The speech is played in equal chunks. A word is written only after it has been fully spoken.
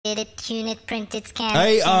Tune it, print it, scan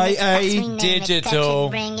AIA it, send it, fax, rename Digital it,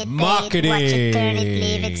 bring it, Marketing. Watch it, turn it,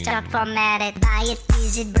 leave it, start, format it, buy it,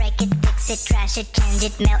 use it, break it, fix it, trash it, change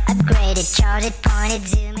it, mail, upgrade it, chart it, point it,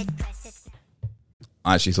 zoom it, press it.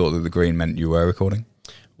 I actually thought that the green meant you were recording.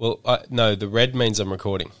 Well, no, the red means I'm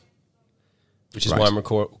recording, which is Right. why I'm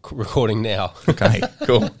recording now. Okay,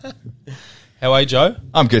 cool. How are you, Joe?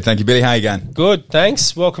 I'm good, thank you, Billy. How you going? Good,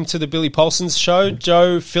 thanks. Welcome to the Billy Paulson's Show.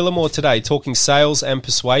 Joe Phillimore today, talking sales and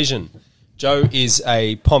persuasion. Joe is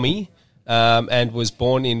a Pommy and was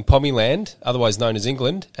born in Pommyland, otherwise known as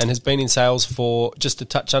England, and has been in sales for just a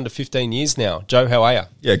touch under 15 years now. Joe, how are you?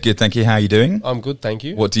 Yeah, good, thank you. How are you doing? I'm good, thank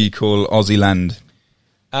you. What do you call Aussie land?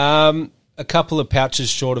 A couple of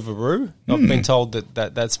pouches short of a roux. I've been told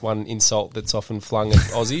that's one insult that's often flung at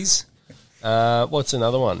Aussies. What's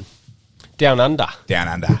another one? Down under. Down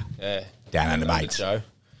under. Yeah. Down under, mate. Joe.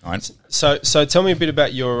 All right. So tell me a bit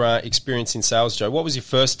about your experience in sales, Joe. What was your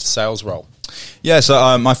first sales role? Yeah,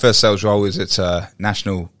 so my first sales role was at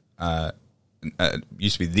National,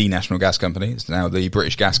 used to be the National Gas Company. It's now the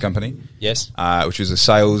British Gas Company. Yes. Which was a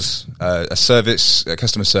sales, a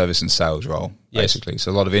customer service and sales role, Yes. basically. So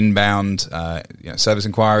a lot of inbound service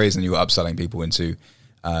inquiries, and you were upselling people into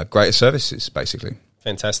greater services, basically.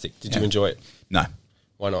 Fantastic. Did you enjoy it? No,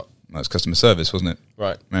 Why not? that was customer service, wasn't it?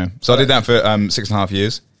 Right. Yeah. So I did that for 6.5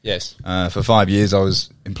 years. Yes. For 5 years, I was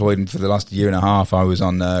employed, and for the last year and a half, I was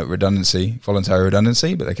on voluntary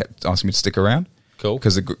redundancy, but they kept asking me to stick around. Cool.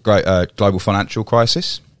 Because of the great global financial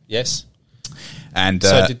crisis. Yes. And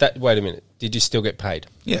So wait a minute. Did you still get paid?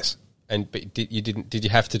 yes, But did you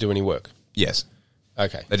have to do any work? yes,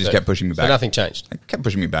 Okay. they just kept pushing me back. So nothing changed. They kept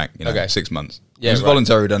pushing me back. Okay. 6 months. Yeah, it was right.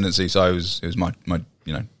 voluntary redundancy, so it was my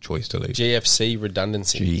choice to leave. GFC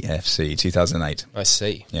redundancy. GFC 2008. I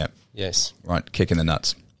see. Yeah, Yes. right. Kick in the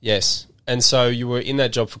nuts. Yes. And so you were in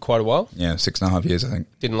that job for quite a while? Yeah, 6.5 years, I think.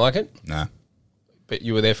 Didn't like it? Nah. But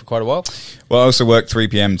you were there for quite a while? Well, I also worked 3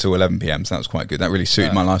 p.m. to 11 p.m., so that was quite good. That really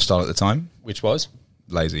suited my lifestyle at the time. Which was?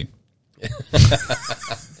 Lazy.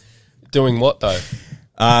 Doing what, though?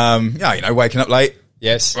 Waking up late,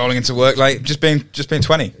 Yes. rolling into work late, just being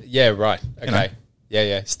 20, Yeah, right. Okay. know.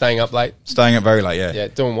 Yeah. Staying up late? staying up very late. Yeah. Yeah.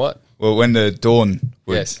 Doing what? Well, when the dawn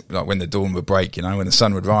would, Yes. when the dawn would break, when the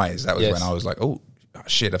sun would rise, that was Yes. when I was like, oh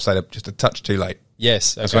shit, I've stayed up just a touch too late.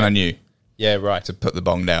 Yes. That's okay. when I knew Yeah, right. to put the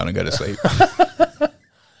bong down and go to sleep.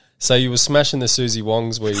 So you were smashing the Susie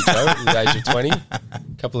Wongs, were you, Joe, at the age of 20? A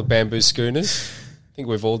couple of bamboo schooners. I think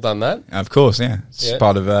we've all done that. Of course, yeah. It's Yeah.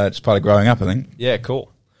 part of growing up, I think. Yeah,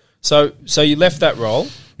 cool. So you left that role,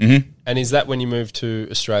 Mm-hmm. and is that when you moved to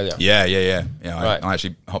Australia? Yeah. Right. I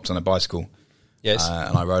actually hopped on a bicycle Yes.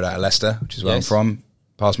 and I rode out of Leicester, which is where Yes. I'm from,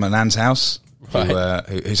 past my nan's house, Right.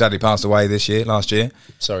 who sadly passed away last year.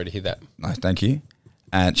 Sorry to hear that. Nice, thank you.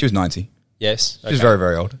 And she was 90. Yes. She was very,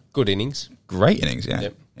 very old. Good innings. Great innings, yeah.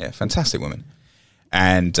 Yep. Yeah, fantastic woman.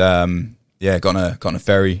 And got on a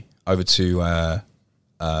ferry over to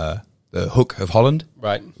the Hook of Holland,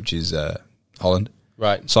 Right. which is Holland.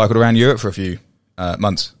 Right. Cycled around Europe for a few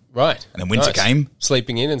months. Right. And then winter came.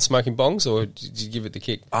 Sleeping in and smoking bongs, or did you give it the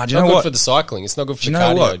kick? Do you Not know good what? for the cycling. It's not good for Do the you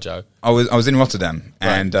know cardio, what? Joe. I was in Rotterdam,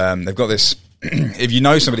 and they've got this. If you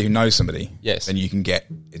know somebody who knows somebody, Yes. then you can get.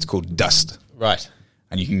 It's called dust, Right.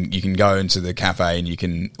 and you can go into the cafe and you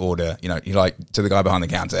can order. You like to the guy behind the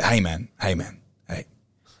counter. Hey man, I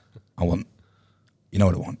want. You know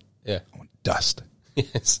what I want? Yeah. I want dust.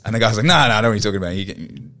 Yes. And the guy's like, no, I don't know what you're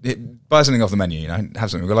talking about. Buy something off the menu, have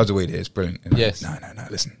something. We've got loads of weed here. It's brilliant. Yes. No,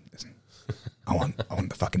 listen. I want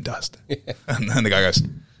the fucking dust. Yeah. And then the guy goes,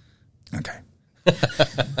 okay.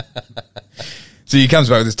 So he comes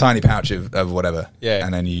back with this tiny pouch of whatever. Yeah.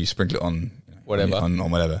 And then you sprinkle it on Whatever. on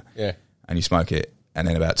whatever. Yeah. And you smoke it. And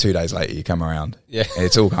then about 2 days later, you come around. Yeah. And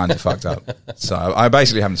it's all kinds of fucked up. So I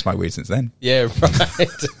basically haven't smoked weed since then. Yeah, right.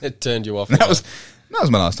 It turned you off. That was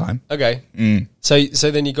my last time. Okay.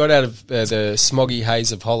 So then you got out of the smoggy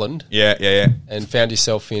haze of Holland Yeah. and found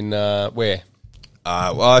yourself in where?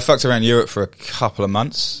 Well, I fucked around Europe for a couple of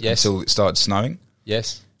months Yes. until it started snowing.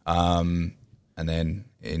 Yes. And then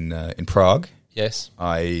in Prague, Yes.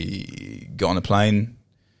 I got on a plane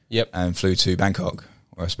Yep. and flew to Bangkok,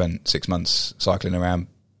 where I spent 6 months cycling around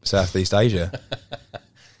Southeast Asia.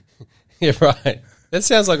 Yeah, right. That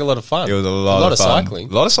sounds like a lot of fun. It was a lot of fun. cycling.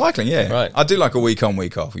 A lot of cycling, yeah. Right. I do like a week on,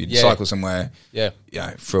 week off. You'd Yeah. cycle somewhere Yeah.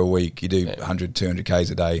 for a week. You do 100, 200 Ks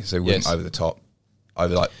a day, so it wasn't Yes. over the top.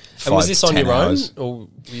 Over like 5 And was this on 10 your hours. own or were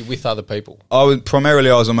you with other people? I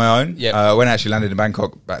was on my own. Yeah. When I actually landed in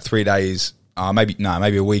Bangkok, about 3 days, maybe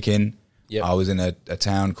a week in. Yep. I was in a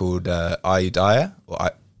town called Ayutthaya,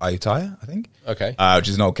 I think. Okay. Which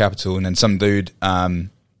is an old capital, and then some dude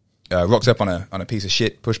rocks up on a piece of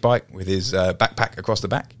shit push bike with his backpack across the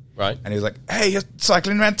back. Right. And he was like, hey, you're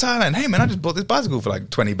cycling around Thailand. Hey, man, I just bought this bicycle for like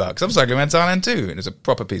 $20. I'm cycling around Thailand too. And it was a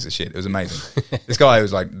proper piece of shit. It was amazing. This guy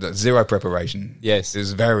was like zero preparation. Yes. It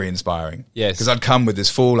was very inspiring. Yes. Because I'd come with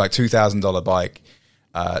this full like $2,000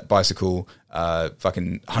 bicycle,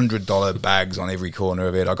 fucking $100 bags on every corner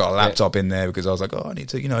of it. I got a laptop in there because I was like, I need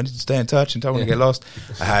to stay in touch and don't want to get lost.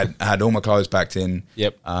 I had all my clothes packed in.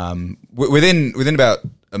 Yep. Within about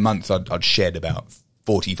a month, I'd shed about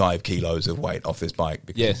 45 kilos of weight off this bike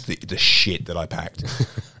because of the shit that I packed.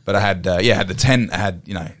 But I had the tent, I had,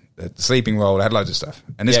 the sleeping roll, I had loads of stuff.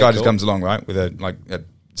 And this guy just comes along, right, with a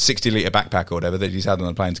 60-litre backpack or whatever that he's had on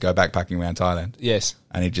the plane to go backpacking around Thailand. Yes.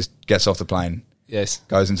 And he just gets off the plane. Yes.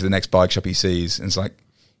 Goes into the next bike shop he sees and it's like,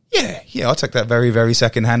 yeah, I'll take that very, very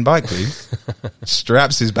second-hand bike, please.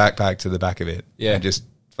 Straps his backpack to the back of it. Yeah. And just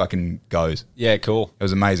fucking goes. Yeah, cool. It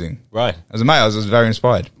was amazing. Right. It was amazing. I was very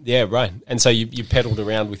inspired. Yeah, right. And so you pedalled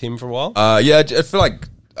around with him for a while? I feel like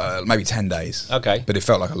maybe 10 days. Okay. But it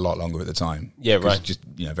felt like a lot longer at the time. Yeah, right. Just,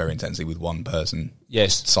 very intensely with one person.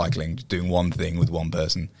 Yes. Cycling, just doing one thing with one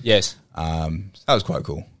person. Yes. That was quite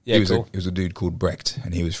cool. Yeah, he was cool. He was a dude called Brecht,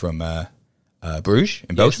 and he was from Bruges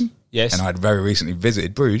in Belgium. Yes. And I had very recently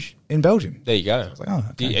visited Bruges in Belgium. There you go. I was like, oh,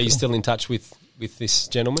 okay, Are you cool. still in touch with this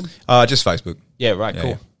gentleman? Just Facebook. Yeah, right, Yeah, cool.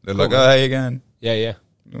 yeah. They're Cool, like, man. oh, how you going? Yeah, yeah.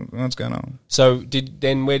 What's going on? So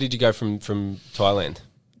where did you go from Thailand?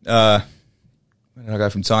 Where did I go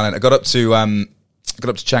from Thailand? I got up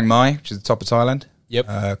to Chiang Mai, which is the top of Thailand.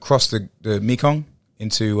 Yep. Crossed the Mekong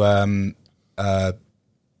into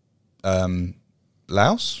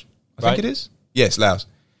Laos, I think it is. Yes, Laos.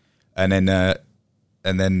 And then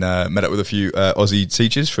met up with a few Aussie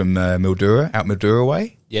teachers from Mildura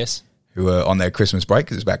way, Yes. who were on their Christmas break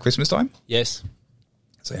because it's about Christmas time. Yes.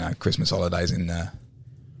 So Christmas holidays in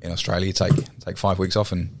Australia, take 5 weeks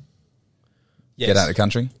off and Yes. get out of the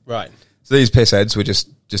country. Right. So these pissheads were just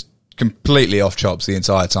completely off chops the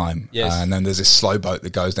entire time. Yes. And then there's this slow boat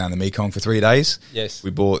that goes down the Mekong for 3 days. Yes. We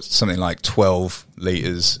bought something like 12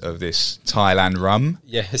 litres of this Thailand rum,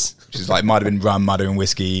 Yes. which is like, might have been rum, might have been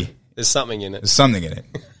whiskey. There's something in it. There's something in it.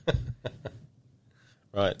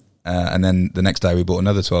 Right. And then the next day we bought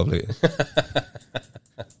another 12 litres.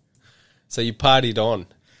 So you partied on.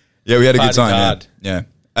 Yeah, we had a good Partied time. hard. Yeah.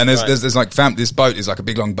 And there's Right. there's like this boat is like a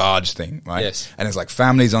big long barge thing, right? Yes. And there's like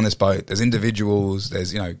families on this boat. There's individuals.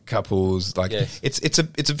 There's couples. Like Yes. it's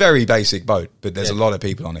a very basic boat, but there's Yeah. a lot of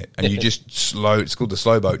people on it. And you just It's called the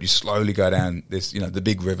slow boat. You slowly go down this the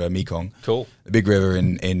big river Mekong. Cool. The big river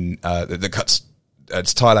that cuts.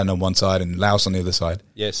 It's Thailand on one side and Laos on the other side.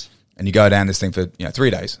 Yes. And you go down this thing for 3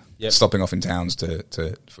 days, Yep. stopping off in towns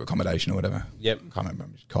for accommodation or whatever. Yep. Can't remember how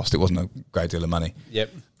much it cost. It wasn't a great deal of money. Yep.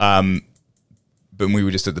 But when we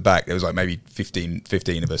were just at the back, there was like maybe 15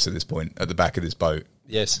 of us at this point at the back of this boat.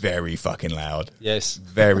 Yes. Very fucking loud. Yes.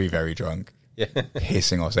 Very, very drunk. Yeah.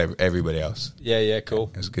 Hissing off everybody else. Yeah, yeah,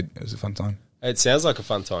 cool. It was good. It was a fun time. It sounds like a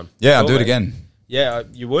fun time. Yeah, I'll Cool, do it mate. again. Yeah,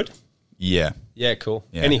 you would? Yeah. Yeah, cool.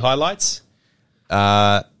 Yeah. Any highlights?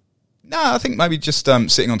 No, I think maybe just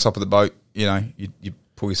sitting on top of the boat, you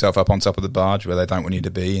pull yourself up on top of the barge where they don't want you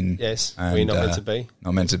to be. And, Yes, where you're not meant to be.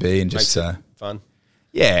 Not meant to be. And just, Makes it fun.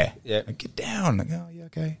 yeah. Yeah. Like, get down. Like, oh, yeah,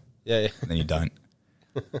 okay. Yeah, yeah. And then you don't.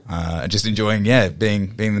 And just enjoying,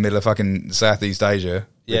 being in the middle of fucking Southeast Asia.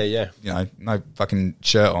 Yeah, yeah. No fucking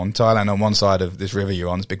shirt on. Thailand on one side of this river you're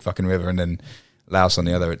on, this big fucking river, and then Laos on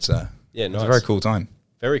the other. It's Yeah, it's nice. a very cool time.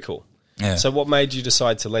 Very cool. Yeah. So what made you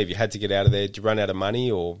decide to leave? You had to get out of there. Did you run out of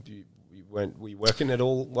money or were you working at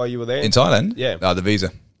all while you were there? In Thailand? Yeah. The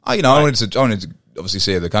visa. I wanted to obviously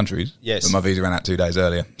see other countries. Yes. But my visa ran out 2 days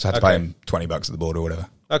earlier, so I had to Okay. pay him $20 at the border or whatever.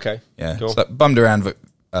 Okay. Yeah. Cool. So I bummed around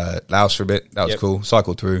Laos for a bit. That was Yep. cool.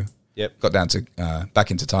 Cycled through. Yep. Got down to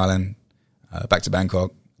back into Thailand, back to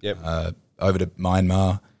Bangkok. Yep. Over to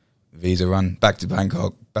Myanmar, visa run, back to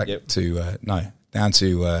Bangkok, back Yep. to down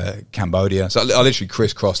to Cambodia. So I literally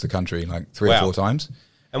crisscrossed the country like 3 or Wow. 4 times.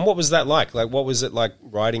 And what was that like? Like, what was it like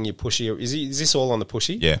riding your pushy? Is this all on the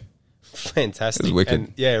pushy? Yeah, Fantastic. It was wicked.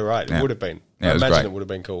 And yeah, right. It Yeah. would have been. Yeah, I it was imagine great. it would have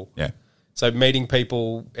been cool. yeah, So meeting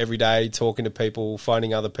people every day, talking to people,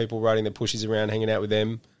 finding other people riding their pushies around, hanging out with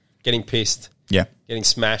them, getting pissed, yeah, getting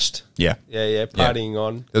smashed. yeah. Yeah, yeah, partying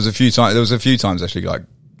on. There was a few times actually like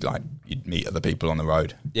you'd meet other people on the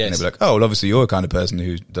road. Yes. And they'd be like, oh, well, obviously you're a kind of person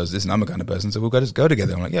who does this and I'm a kind of person, so we'll just go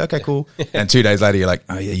together. I'm like, yeah, okay, cool. And 2 days later, you're like,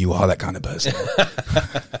 oh, yeah, you are that kind of person.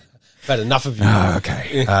 I've had enough of you. Oh,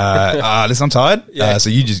 okay. Listen, I'm tired. Yeah. So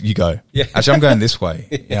you go. Yeah. Actually, I'm going this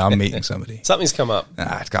way. Yeah, I'm meeting somebody. Something's come up.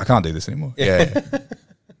 I can't do this anymore. Yeah.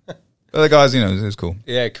 But the guys, it was cool.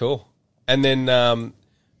 Yeah, cool. And then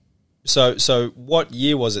So what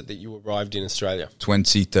year was it that you arrived in Australia?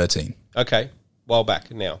 2013. Okay, while back.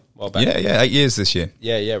 Yeah, 8 years this year.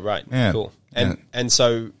 Yeah, right. Yeah. Cool. And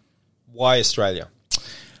so why Australia?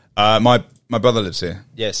 My brother lives here.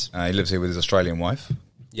 Yes. He lives here with his Australian wife.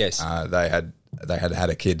 Yes. They had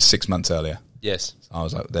a kid 6 months earlier. Yes. So I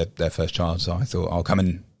was like their first child, so I thought I'll come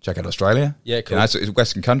and check out Australia. Yeah, cool. You know, it's a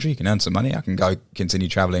Western country. You can earn some money. I can go continue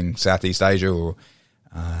traveling Southeast Asia or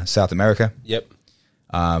South America. Yep.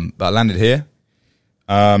 But I landed here.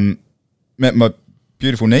 Met my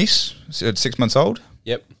beautiful niece, 6 months old.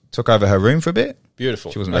 Yep. Took over her room for a bit.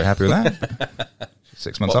 Beautiful. She wasn't very happy with that.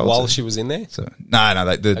 6 months old. While she was in there? So,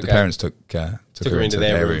 no, the parents took her into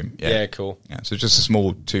their room. Yeah, cool. Yeah, so it's just a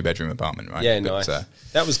small 2-bedroom apartment, right? Yeah, But, nice.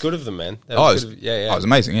 That was good of them, man. It was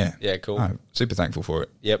amazing, yeah. Yeah, cool. Oh, super thankful for it.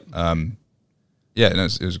 Yep. Yeah, no,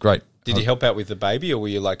 it was great. Did you help out with the baby, or were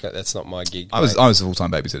you like, that's not my gig? I was a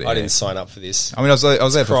full-time babysitter. I didn't sign up for this. I mean, I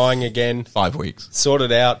was there Crying for again. 5 weeks. Sort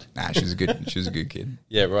it out. Nah, she was a good kid.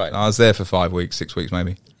 Yeah, right. I was there for 5 weeks, 6 weeks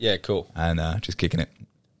maybe, Yeah, cool. and just kicking it.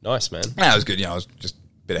 Nice, man. Yeah, it was good. You know, I was just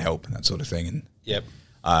a bit of help and that sort of thing, and Yep.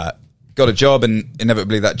 got a job, and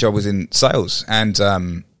inevitably that job was in sales, and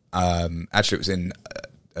actually it was in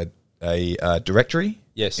a directory.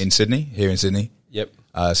 Yes. In Sydney, here in Sydney. Yep.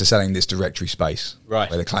 So selling this directory space, Right.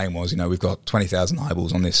 where the claim was, we've got 20,000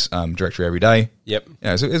 eyeballs on this directory every day. Yep.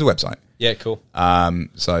 Yeah, so it's a website. Yeah, cool.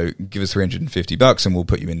 So give us $350 and we'll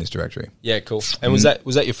put you in this directory. Yeah, cool. And was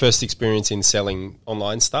that your first experience in selling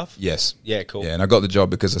online stuff? Yes. Yeah, cool. Yeah, and I got the job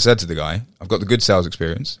because I said to the guy, I've got the good sales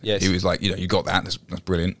experience. Yes. He was like, you got that. That's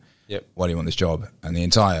brilliant. Yep. Why do you want this job? And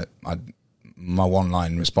my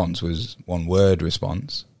one-line response was, one-word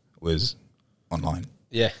response was online.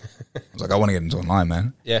 Yeah. I was like, I want to get into online,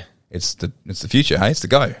 man. Yeah. It's the future, hey? It's the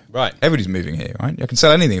go. Right. Everybody's moving here, right? I can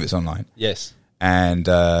sell anything if it's online. Yes. And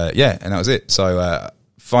and that was it. So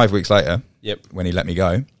 5 weeks later, Yep. when he let me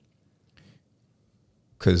go,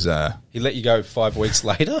 because He let you go 5 weeks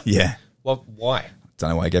later? yeah, Well, why? don't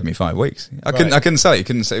know why he gave me 5 weeks. I Right. couldn't sell it. He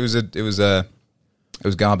couldn't say it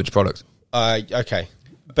was garbage product. Okay.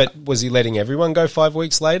 But was he letting everyone go 5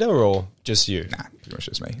 weeks later, or just you? Nah, pretty much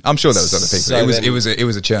just me. I'm sure there was other people. So it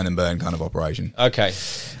was a churn and burn kind of operation. Okay.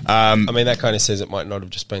 I mean, that kind of says it might not have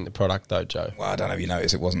just been the product, though, Joe. Well, I don't know if you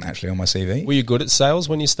noticed, it wasn't actually on my CV. Were you good at sales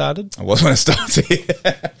when you started? I was when I started.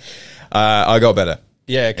 I got better.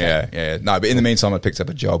 Yeah. Okay. Yeah. No, but in the meantime, I picked up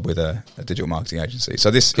a job with a digital marketing agency. So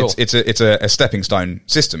this Cool. it's a stepping stone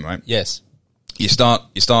system, right? Yes. You start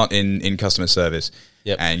in customer service,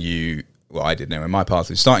 Yep. and I did now in my path.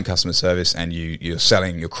 You start in customer service, and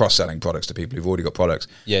you're cross-selling products to people who've already got products.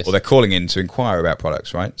 Yes. Or they're calling in to inquire about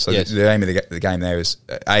products, right? So Yes. the aim of the game there is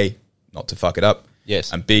A, not to fuck it up.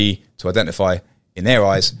 Yes. And B, to identify in their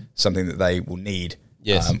eyes something that they will need.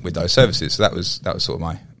 Yes. With those services. So that was sort of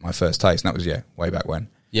my first taste, and that was way back when.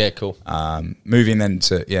 Yeah, cool. Moving then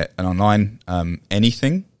to an online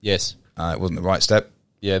anything. Yes. It wasn't the right step.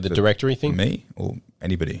 Yeah, the directory thing? For me or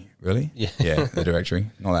anybody, really. Yeah. Yeah, the directory,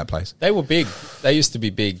 not that place. They were big. They used to be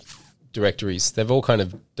big directories. They've all kind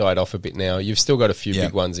of died off a bit now. You've still got a few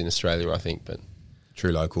big ones in Australia, I think, but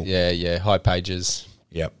True Local. yeah, High Pages.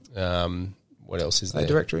 Yep. What else is there?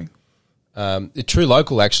 Directory. The True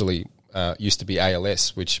Local actually used to be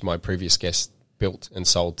ALS, which my previous guest built and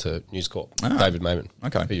sold to News Corp, David Maimon,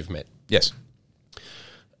 Okay. who you've met. Yes.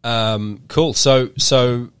 Cool.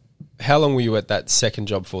 So how long were you at that second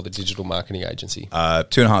job for, the digital marketing agency?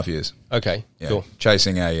 2.5 years. Okay, Yeah. cool.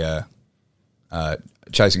 Chasing a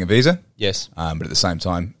visa. Yes. But at the same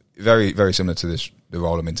time, very, very similar to the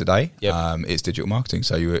role I'm in today. Yep. It's digital marketing.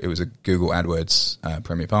 So it was a Google AdWords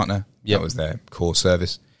Premier Partner. Yep. That was their core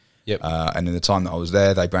service. Yep. And in the time that I was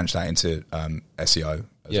there, they branched out into SEO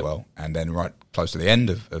as Yep. well. And then right close to the end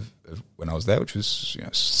of when I was there, which was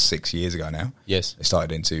 6 years ago now, Yes. they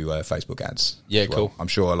started into Facebook ads. Yeah, as well. cool. I'm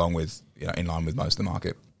sure along with, in line with most of the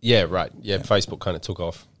market. Yeah, right. Yeah, Facebook kind of took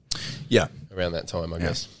off Yeah. around that time, I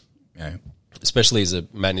guess. Yeah. Especially as a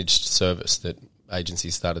managed service that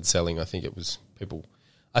agencies started selling. I think it was people.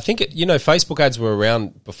 I think Facebook ads were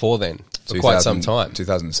around before then for quite some time.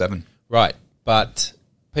 2007. Right, but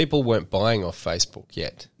people weren't buying off Facebook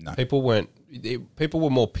yet. No. People weren't. People were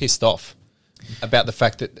more pissed off about the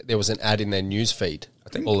fact that there was an ad in their news feed. I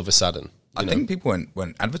think- all of a sudden, I think people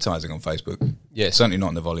weren't advertising on Facebook. Yes. Certainly not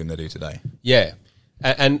in the volume they do today. yeah.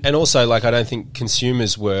 And also, like, I don't think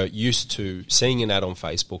consumers were used to seeing an ad on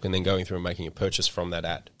Facebook and then going through and making a purchase from that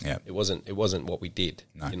ad. Yeah. It wasn't what we did,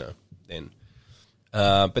 No. then.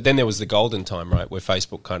 But then there was the golden time, right, where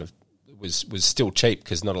Facebook kind of was still cheap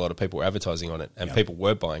because not a lot of people were advertising on it and people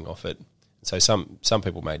were buying off it. So some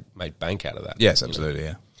people made bank out of that. Yes, absolutely,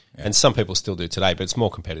 yeah. And some people still do today, but it's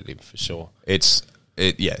more competitive for sure. Yes.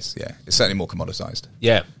 It's certainly more commoditized.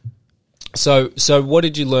 Yeah. So what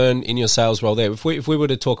did you learn in your sales role there? If we were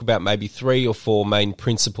to talk about maybe 3 or 4 main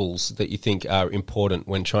principles that you think are important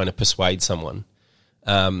when trying to persuade someone,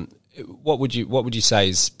 what would you say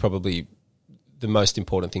is probably the most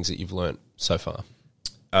important things that you've learned so far?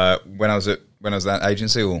 When I was at that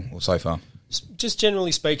agency or so far? Just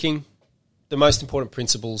generally speaking, the most important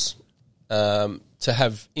principles to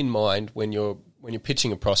have in mind when you're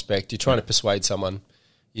pitching a prospect, you're trying to persuade someone,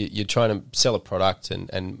 you're trying to sell a product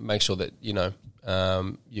and make sure that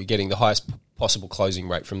you're getting the highest possible closing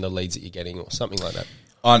rate from the leads that you're getting or something like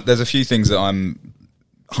that. There's a few things that I'm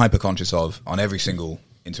hyper conscious of on every single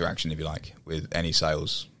interaction, if you like, with any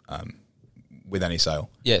sales, with any sale.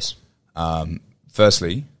 Yes.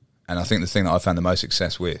 Firstly, and I think the thing that I found the most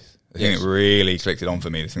success with, the thing that really clicked it on for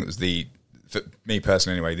me, I think it was for me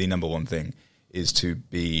personally anyway, the number one thing is to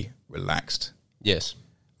be relaxed. Yes.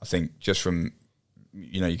 I think just from,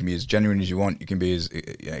 you can be as genuine as you want, you can be as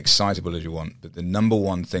excitable as you want, but the number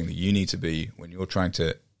one thing that you need to be when you're trying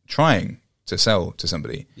to sell to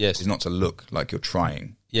somebody is not to look like you're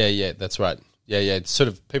trying. Yeah, that's right. Yeah, it's sort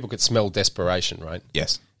of, people could smell desperation, right?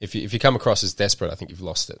 Yes. If you come across as desperate, I think you've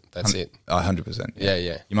lost it. That's it. 100%.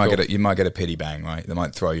 Yeah. You might get a pity bang, right? They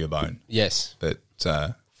might throw you a bone. Yes. But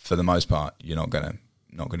for the most part, you're not gonna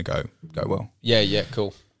go well. Yeah,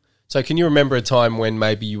 cool. So can you remember a time when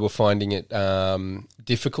maybe you were finding it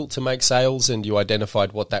difficult to make sales and you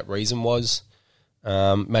identified what that reason was?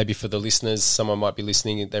 Maybe for the listeners, someone might be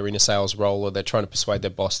listening, they're in a sales role or they're trying to persuade their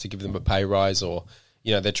boss to give them a pay rise, or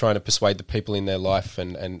they're trying to persuade the people in their life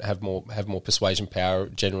and have more persuasion power,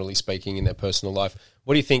 generally speaking, in their personal life.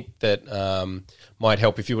 What do you think that might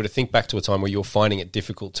help if you were to think back to a time where you're finding it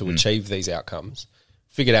difficult to achieve these outcomes,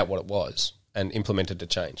 figured out what it was, and implemented a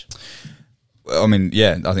change? Well, I mean,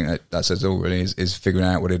 I think that says it all really, is figuring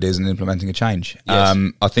out what it is and implementing a change. Yes.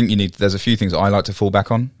 I think there's a few things that I like to fall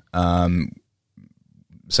back on.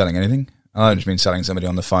 Selling anything. I don't just mean selling somebody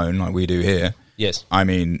on the phone like we do here. Yes. I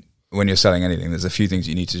mean, when you're selling anything, there's a few things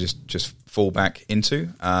you need to just fall back into.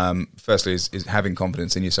 Firstly is having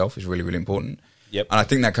confidence in yourself is really, really important. Yep. And I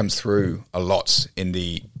think that comes through a lot in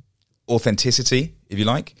the authenticity, if you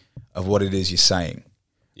like, of what it is you're saying.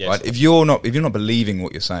 Yes. Right? If you're not believing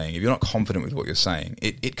what you're saying, if you're not confident with what you're saying,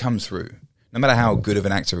 it comes through. No matter how good of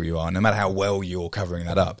an actor you are, no matter how well you're covering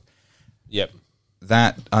that up. Yep.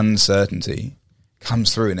 That uncertainty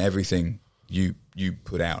comes through in everything you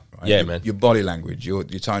put out. Right? Yeah, man. Your body language, your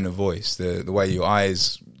tone of voice, the way your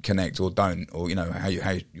eyes connect or don't, or how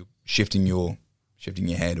you're shifting your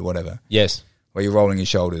head or whatever. Yes. Where you're rolling your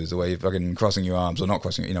shoulders, the way you're fucking crossing your arms or not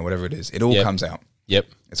crossing, whatever it is. It all comes out. Yep.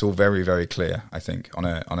 It's all very, very clear, I think, on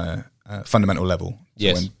a fundamental level.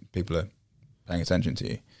 Yes. When people are paying attention to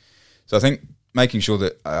you. So I think making sure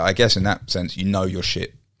that, I guess in that sense, your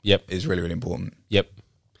shit is really, really important. Yep.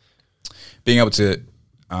 Being able to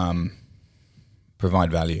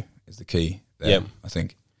provide value is the key there, I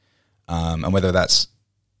think. And whether that's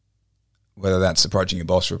approaching your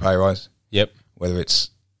boss for a pay rise, whether it's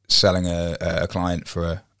selling a client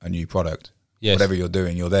for a new product, whatever you're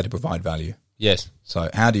doing, you're there to provide value. Yes. So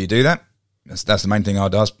how do you do that? That's the main thing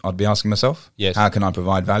I'd be asking myself. Yes. How can I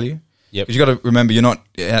provide value? Yep. Because you've got to remember, you're not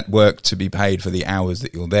at work to be paid for the hours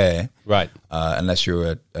that you're there, right? Unless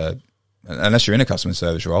you're unless you're in a customer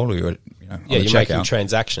service role or you're on the you're checkout. making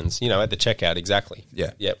transactions, at the checkout, exactly.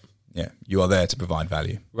 Yeah. Yep. Yeah, you are there to provide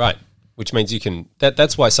value. Right. Which means you can.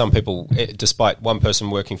 That's why some people, despite one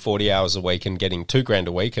person working 40 hours a week and getting $2,000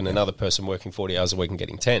 a week, and another person working 40 hours a week and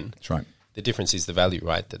getting 10. That's right. The difference is the value,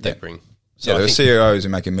 right, that they bring. So there are CEOs who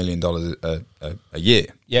make $1 million a year,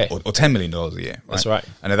 or $10 million a year. Right? That's right.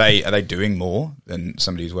 And are they doing more than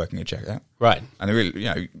somebody who's working a checkout? Right. And they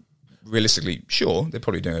really, realistically, sure, they're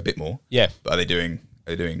probably doing a bit more. Yeah. But are they doing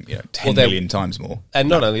 10 million times more? And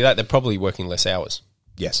not only that, they're probably working less hours.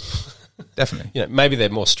 Yes, definitely. Maybe they're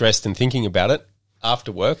more stressed and thinking about it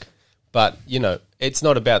after work, but it's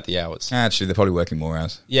not about the hours. Actually, they're probably working more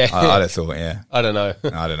hours. Yeah. I'd have thought, yeah. I don't know.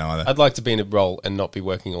 I don't know either. I'd like to be in a role and not be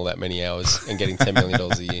working all that many hours and getting $10 million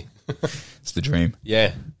a year. It's the dream.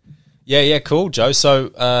 Yeah. Cool, Joe.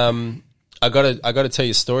 So I got to tell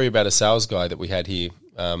you a story about a sales guy that we had here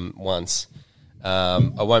once. I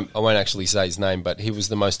won't actually say his name, but he was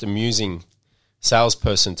the most amusing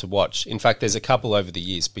salesperson to watch. In fact, there's a couple over the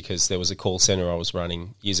years, because there was a call center I was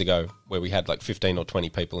running years ago where we had like 15 or 20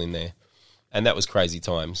 people in there, and that was crazy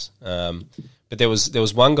times. But there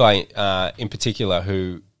was one guy in particular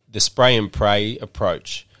who the spray and pray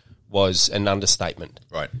approach was an understatement.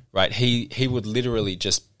 Right. Right. He would literally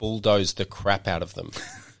just bulldoze the crap out of them.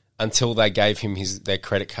 until they gave him their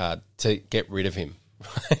credit card to get rid of him.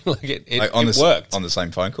 Like it on worked. On the same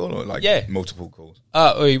phone call or multiple calls?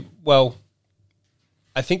 Well,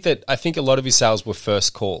 I think a lot of his sales were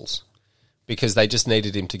first calls because they just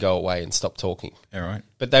needed him to go away and stop talking. All right.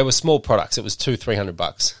 But they were small products. It was $200-300,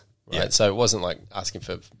 right? Yeah. So it wasn't like asking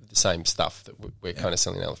for the same stuff that we're kind of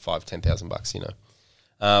selling now, $5,000-10,000, you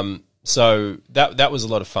know. So that was a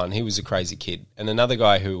lot of fun. He was a crazy kid, and another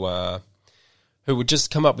guy who would just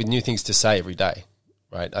come up with new things to say every day.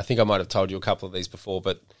 Right, I think I might have told you a couple of these before,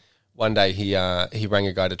 but one day he rang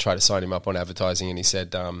a guy to try to sign him up on advertising, and he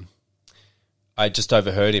said, I just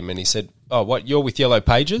overheard him, and he said, "Oh, what? You're with Yellow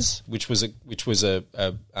Pages," which was a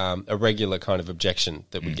regular kind of objection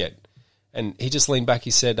that we'd get, and he just leaned back.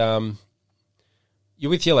 He said, "You're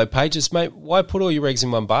with Yellow Pages, mate. Why put all your eggs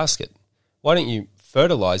in one basket? Why don't you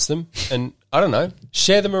fertilize them and I don't know,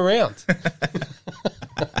 share them around?"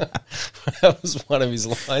 That was one of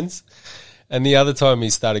his lines. And the other time he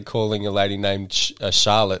started calling a lady named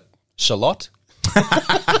Charlotte.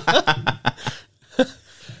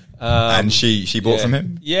 And she bought from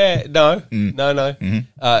him? Yeah, no.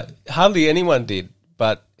 Mm-hmm. Hardly anyone did,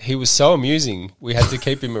 but he was so amusing, we had to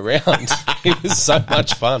keep him around. He was so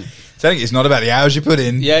much fun. Telling you, it's not about the hours you put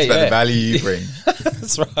in, it's about the value you bring.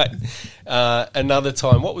 That's right. Another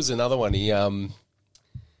time, what was another one? He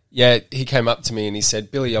came up to me and he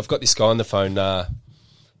said, "Billy, I've got this guy on the phone,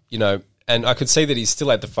 and I could see that he still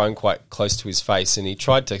had the phone quite close to his face, and he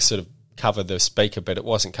tried to sort of cover the speaker, but it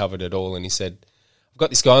wasn't covered at all. And he said, "I've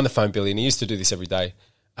got this guy on the phone, Billy," and he used to do this every day.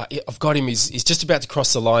 "I've got him. He's just about to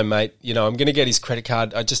cross the line, mate. You know, I'm going to get his credit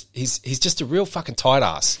card. He's just a real fucking tight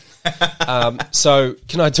ass. So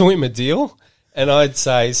can I do him a deal?" And I'd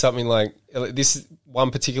say something like, this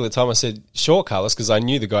one particular time I said, "Sure, Carlos," because I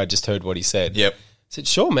knew the guy just heard what he said. Yep. I said,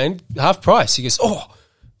 "Sure, man, half price." He goes,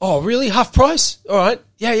 Oh, really? Half price? All right.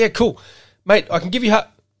 Yeah, cool. Mate, I can give you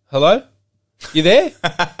Hello? You there?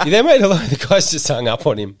 You there, mate? Hello? The guy's just hung up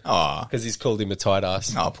on him. Oh. Because he's called him a tight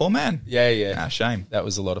ass. Oh, poor man. Yeah. Ah, shame. That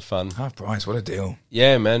was a lot of fun. Half price, what a deal.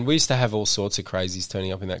 Yeah, man. We used to have all sorts of crazies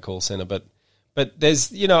turning up in that call centre, but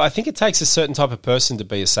there's, I think it takes a certain type of person to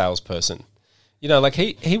be a salesperson. Like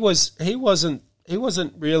he wasn't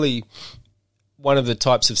really one of the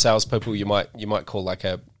types of salespeople you might call like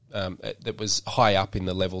that was high up in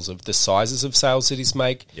the levels of the sizes of sales that he's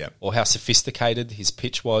make, or how sophisticated his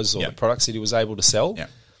pitch was, or the products that he was able to sell. Yep.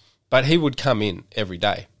 But he would come in every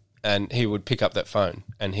day and he would pick up that phone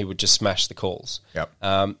and he would just smash the calls. Yep.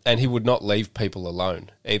 And he would not leave people alone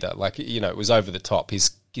either. Like, it was over the top.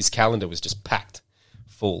 His calendar was just packed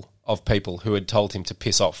full of people who had told him to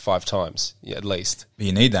piss off 5 times, at least. But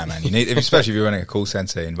you need that, man. Especially if you're running a call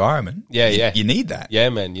center environment. You need that. Yeah,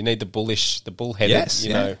 man. You need the bullheaded,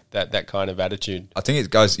 that kind of attitude. I think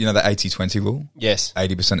it goes, the 80-20 rule? Yes.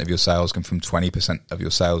 80% of your sales come from 20% of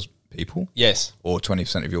your sales people. Yes. Or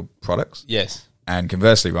 20% of your products. Yes. And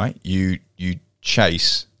conversely, right, you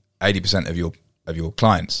chase 80% of your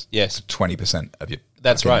clients. Yes. To 20% of your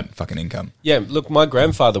fucking income. Yeah, look, my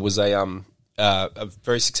grandfather was a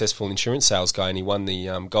very successful insurance sales guy, and he won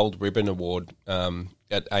the Gold Ribbon Award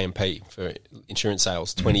at AMP for insurance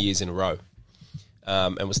sales 20 years in a row,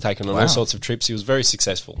 and was taken on all sorts of trips. He was very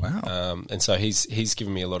successful. Wow. And so he's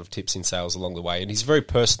given me a lot of tips in sales along the way, and he's very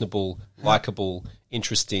personable, likable,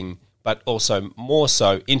 interesting, but also more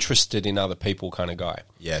so interested in other people kind of guy.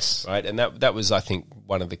 Yes. Right, and that was, I think,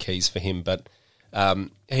 one of the keys for him. But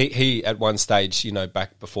he at one stage,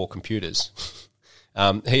 back before computers,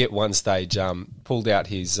 he at one stage pulled out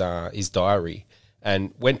his diary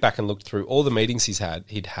and went back and looked through all the meetings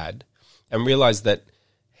he'd had and realised that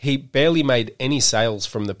he barely made any sales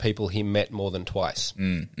from the people he met more than twice.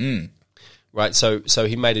 Right, so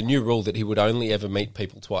he made a new rule that he would only ever meet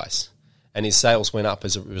people twice, and his sales went up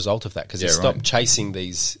as a result of that because he stopped chasing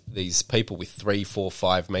these people with 3, 4,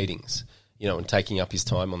 5 meetings, and taking up his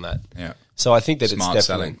time on that. Yeah. So I think that Smart it's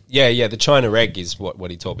definitely selling. Yeah. The China egg is what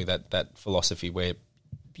he taught me, that philosophy where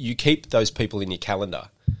you keep those people in your calendar,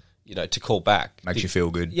 to call back. Makes you feel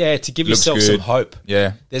good. Yeah, to give Looks yourself good. some hope.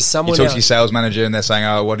 Yeah. There's someone You talk to your sales manager and they're saying,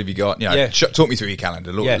 "Oh, what have you got?" Talk me through your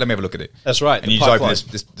calendar. Look, Yeah. let me have a look at it. That's right. And the you just open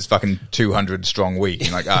pipeline. this fucking 200 strong week.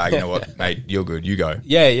 You're like, you know what, mate, you're good. You go.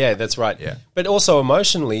 Yeah, that's right. Yeah. But also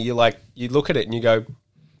emotionally, you look at it and you go,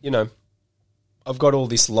 I've got all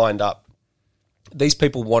this lined up. These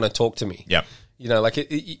people want to talk to me. Yep.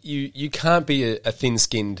 You can't be a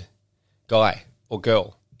thin-skinned guy or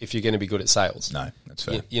girl if you're going to be good at sales. No, that's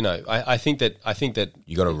fair. I think that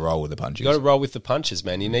You got to roll with the punches. you got to roll with the punches,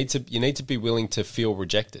 man. You need to be willing to feel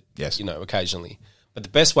rejected. Yes. Occasionally. But the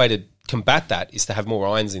best way to combat that is to have more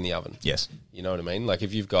irons in the oven. Yes. You know what I mean? Like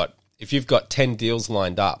if you've got 10 deals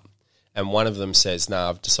lined up and one of them says, "No,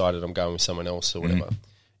 I've decided I'm going with someone else," or whatever,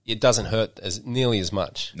 it doesn't hurt nearly as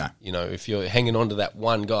much. No. You know, if you're hanging on to that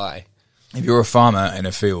one guy. If you're a farmer in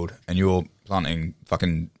a field and you're planting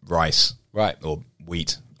fucking rice, Right. or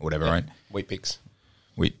wheat or whatever, right? Wheat picks.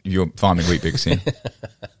 Wheat, you're farming wheat picks, yeah.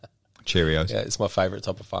 Cheerios. Yeah, it's my favourite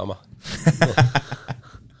type of farmer.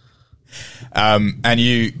 And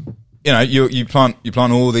you plant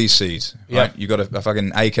all these seeds, right? Yeah. You got a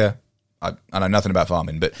fucking acre. I know nothing about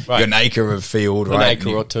farming, but you Right. got an acre of field, right? An acre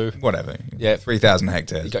or two. Whatever. Yeah. 3,000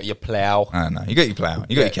 hectares. You got your plough. I don't know. You got your plough.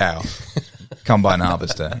 You got your cow. Combine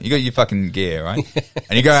harvester. You got your fucking gear, right?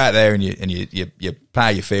 And you go out there and you plough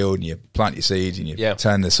your field and you plant your seeds and you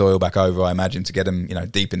turn the soil back over, I imagine, to get them,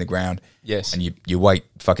 deep in the ground. Yes. And you wait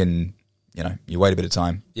fucking, you wait a bit of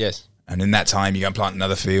time. Yes. And in that time, you go and plant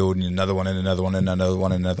another field and another one and another one and another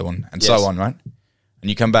one and another one and Yes. so on, right? And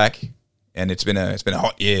you come back and it's been a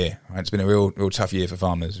hot year, right? It's been a real tough year for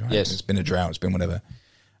farmers, right? Yes. It's been a drought. It's been whatever.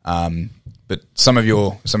 But some of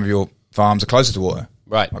your farms are closer to water.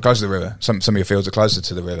 Right. Or closer to the river. Some of your fields are closer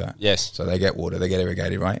to the river. Yes. So they get water, they get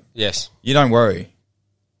irrigated, right? Yes. You don't worry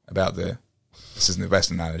about this isn't the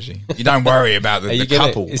best analogy. You don't worry about the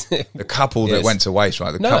couple. The couple that Yes. went to waste,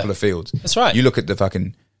 right? The No. couple of fields. That's right. You look at the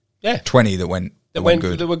fucking 20 that went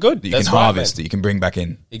good. That were good. That you That's can right, harvest, man. that you can bring back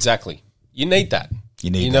in. Exactly. You need that. You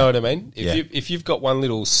need You know that. what I mean? Yeah. If you've got one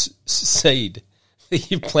little seed that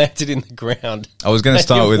you planted in the ground, I was going to and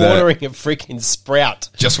start you're with watering a freaking sprout.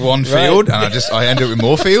 just one Right. field, and I ended up with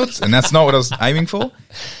more fields, and that's not what I was aiming for.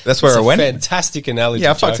 That's where It's I a went. fantastic analogy.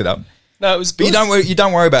 Yeah, I fucked Joe. it up. No, it was But good. you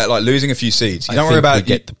don't worry about like losing a few seeds. You don't worry think about we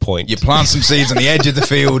get the point. You plant some seeds on the edge of the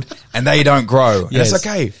field and they don't grow. And Yes. it's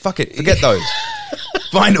okay. Fuck it. Forget those.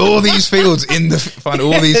 Find all these fields find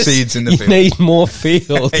all these Yes, seeds in the you field. need more fields.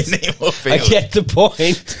 You need more I fields. get the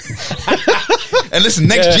point. And listen,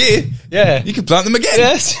 next year, Yeah. you can plant them again.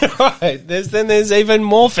 That's right. There's even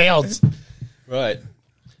more fields. Right.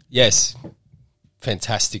 Yes.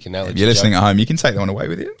 Fantastic analogy. If you're listening Joe. at home, you can take that one away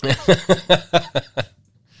with you.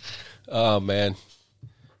 Oh man.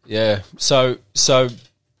 Yeah. So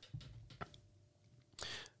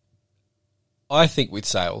I think with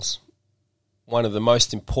sales, one of the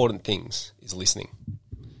most important things is listening.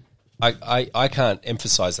 I can't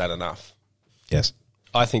emphasize that enough. Yes.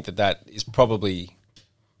 I think that is probably,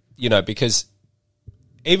 because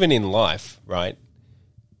even in life, right,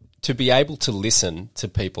 to be able to listen to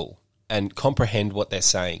people and comprehend what they're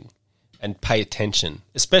saying and pay attention,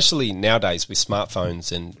 especially nowadays with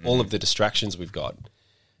smartphones and all of the distractions we've got,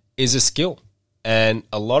 is a skill. And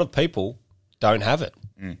a lot of people don't have it,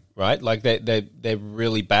 right? Like they're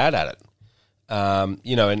really bad at it.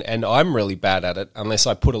 And I'm really bad at it unless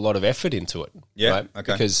I put a lot of effort into it. Yeah, right?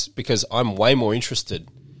 okay. Because I'm way more interested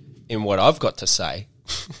in what I've got to say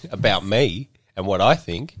about me and what I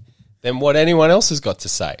think than what anyone else has got to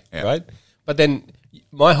say, Yeah. right? But then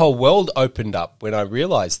my whole world opened up when I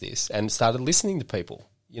realized this and started listening to people,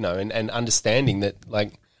 and understanding that,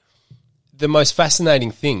 like, the most fascinating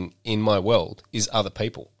thing in my world is other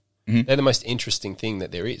people. Mm-hmm. They're the most interesting thing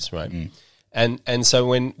that there is, right? Mm. And so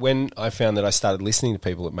when I found that I started listening to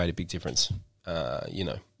people, it made a big difference.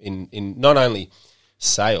 In not only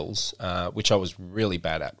sales, which I was really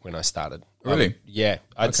bad at when I started. Really?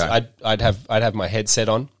 I'd have my headset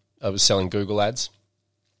on. I was selling Google ads,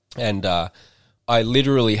 and I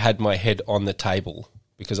literally had my head on the table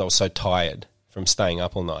because I was so tired from staying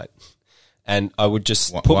up all night, and I would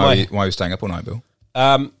just Why are you staying up all night, Bill?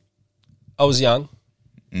 I was young,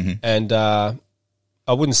 and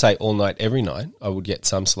I wouldn't say all night every night. I would get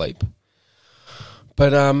some sleep,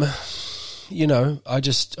 but I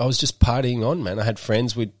was just partying on, man. I had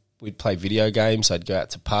friends. We'd play video games. I'd go out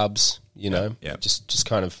to pubs. Just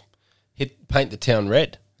kind of paint the town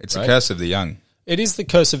red. It's a curse of the young. It is the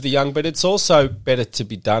curse of the young, but it's also better to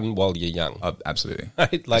be done while you're young. Absolutely.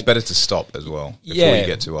 Right? Like, it's better to stop as well before you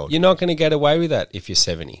get too old. You're not going to get away with that if you're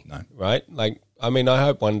 70. No. Right? Like, I mean, I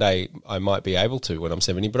hope one day I might be able to when I'm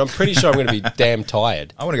 70, but I'm pretty sure I'm going to be damn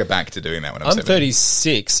tired. I want to go back to doing that when I'm 70.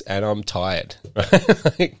 36 and I'm tired,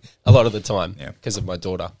 right? Like, a lot of the time because of my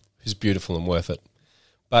daughter, who's beautiful and worth it.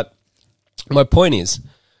 But my point is,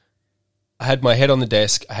 I had my head on the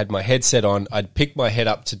desk, I had my headset on, I'd pick my head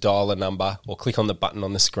up to dial a number or click on the button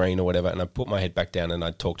on the screen or whatever, and I'd put my head back down and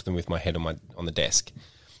I'd talk to them with my head on the desk.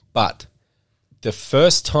 But the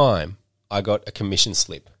first time I got a commission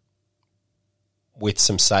slip with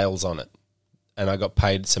some sales on it and I got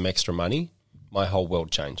paid some extra money, my whole world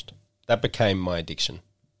changed. That became my addiction.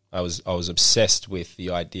 I was obsessed with the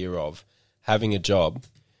idea of having a job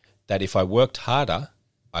that if I worked harder,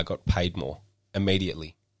 I got paid more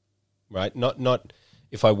immediately. Right? Not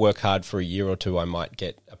if I work hard for a year or two, I might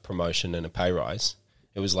get a promotion and a pay rise.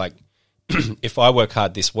 It was like, if I work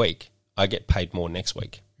hard this week, I get paid more next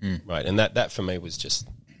week, right? And that for me was just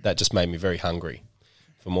made me very hungry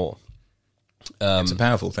for more. It's a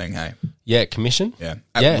powerful thing, hey? Yeah, commission. Yeah,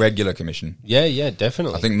 Yeah. regular commission. Yeah,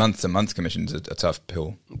 definitely. I think month-to-month commission's a tough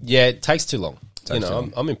pill. Yeah, it takes too long. Takes too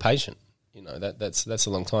long. I'm impatient. That's a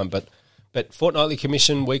long time. But fortnightly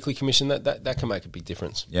commission, weekly commission, that can make a big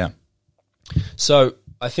difference. Yeah. So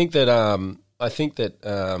I think that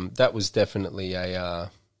that was definitely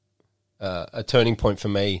a turning point for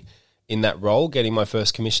me in that role, getting my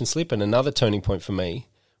first commission slip, and another turning point for me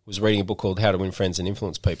was reading a book called How to Win Friends and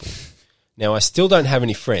Influence People. Now I still don't have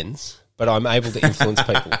any friends, but I'm able to influence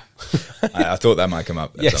people. I thought that might come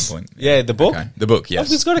up at some point. Yeah, the book. Okay. The book,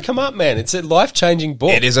 yes. It's got to come up, man. It's a life-changing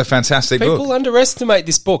book. It is a fantastic book. People underestimate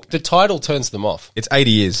this book. The title turns them off. It's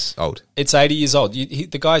 80 years old. It's 80 years old.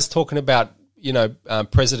 The guy's talking about,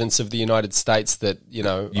 presidents of the United States that,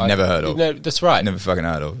 You've never heard of. That's right. Never fucking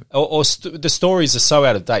heard of. Or the stories are so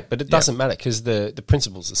out of date, but it doesn't matter because the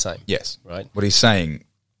principle's the same. Yes. Right. What he's saying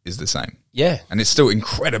is the same. Yeah. And it's still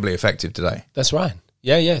incredibly effective today. That's right.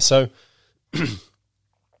 Yeah. So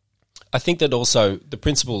I think that also the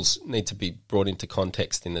principles need to be brought into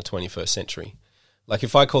context in the 21st century. Like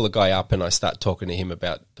if I call a guy up and I start talking to him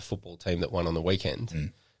about the football team that won on the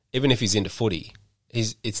weekend, even if he's into footy,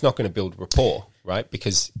 it's not going to build rapport, right?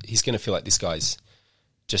 Because he's going to feel like this guy's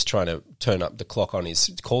just trying to turn up the clock on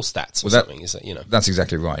his call stats or something. That's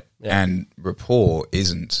exactly right. Yeah. And rapport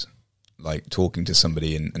isn't like talking to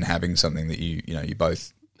somebody and having something that you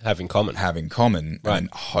both have in common. Right. And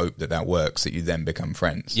hope that works, that you then become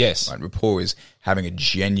friends. Yes. Right? Rapport is having a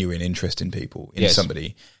genuine interest in people, in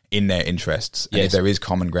somebody, in their interests. And if there is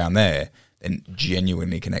common ground there, then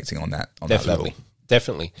genuinely connecting on that level.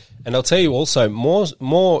 Definitely. And I'll tell you also,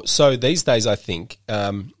 more so these days, I think,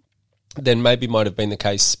 than maybe might have been the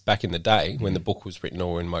case back in the day when the book was written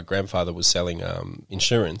or when my grandfather was selling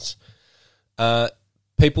insurance.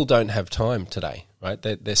 People don't have time today, right?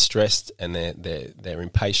 They're stressed and they're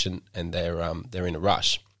impatient and they're in a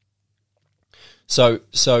rush. So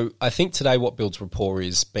I think today what builds rapport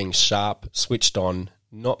is being sharp, switched on,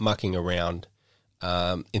 not mucking around,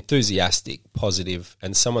 enthusiastic, positive,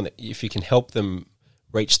 and someone that if you can help them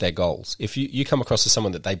reach their goals, if you come across as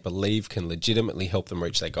someone that they believe can legitimately help them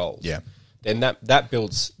reach their goals, then that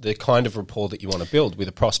builds the kind of rapport that you want to build with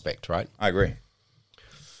a prospect, right? I agree.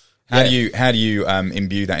 How do you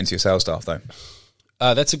imbue that into your sales staff though?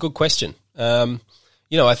 That's a good question. I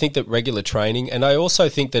think that regular training, and I also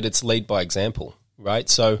think that it's lead by example, right?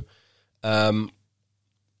 So, the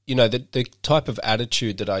type of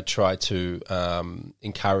attitude that I try to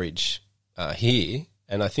encourage here,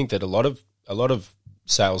 and I think that a lot of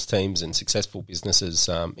sales teams and successful businesses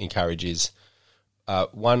encourage is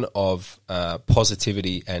one of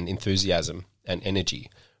positivity and enthusiasm and energy,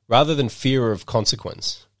 rather than fear of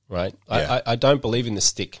consequence. Right, I don't believe in the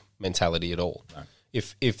stick mentality at all. No.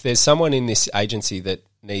 If there's someone in this agency that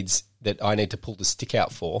I need to pull the stick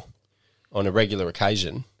out for on a regular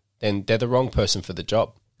occasion, then they're the wrong person for the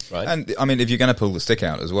job, right? And I mean, if you're going to pull the stick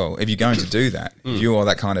out as well, if you're going to do that, if you are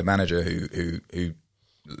that kind of manager who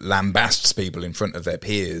lambasts people in front of their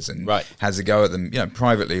peers and has a go at them,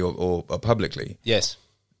 privately or publicly, yes,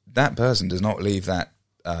 that person does not leave that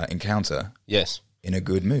encounter, in a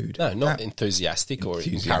good mood. No, not enthusiastic or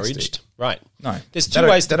encouraged. Right. No. There's two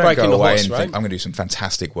ways to break in a horse, right? I'm going to do some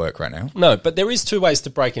fantastic work right now. No, but there is two ways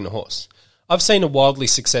to break in a horse. I've seen a wildly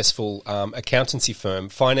successful accountancy firm,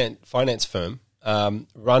 finance firm,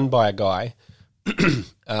 run by a guy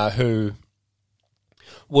who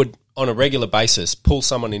would, on a regular basis, pull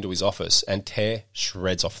someone into his office and tear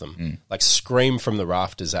shreds off them, like scream from the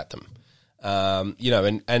rafters at them.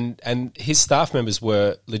 And his staff members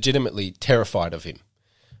were legitimately terrified of him,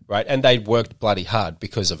 right? And they'd worked bloody hard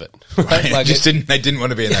because of it. Right? Like they didn't want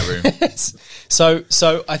to be in that room. Yes.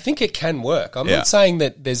 So I think it can work. I'm not saying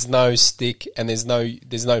that there's no stick and there's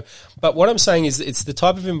no, but what I'm saying is it's the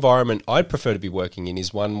type of environment I'd prefer to be working in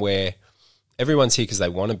is one where everyone's here because they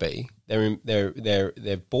want to be.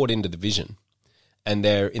 They're bought into the vision and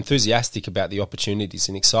they're enthusiastic about the opportunities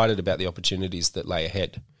and excited about the opportunities that lay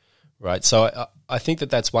ahead. Right, so I think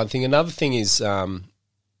that's one thing. Another thing is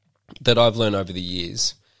that I've learned over the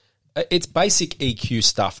years, it's basic EQ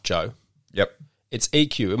stuff, Joe. Yep. It's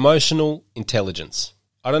EQ, emotional intelligence.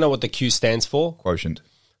 I don't know what the Q stands for. Quotient.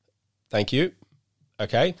 Thank you.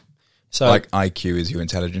 Okay. So like IQ is your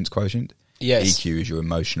intelligence quotient. Yes. EQ is your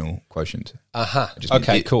emotional quotient.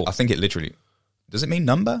 Okay, cool. I think it literally, does it mean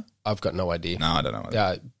number? I've got no idea. No, I don't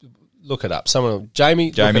know. look it up. Someone,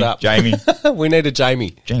 Jamie, look it up. Jamie. We need a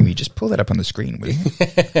Jamie. Jamie, just pull that up on the screen, will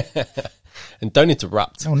you? And don't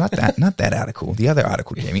interrupt. No, not that article. The other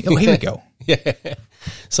article, Jamie. Oh, here we go. Yeah.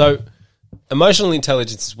 So emotional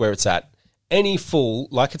intelligence is where it's at. Any fool,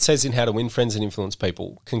 like it says in How to Win Friends and Influence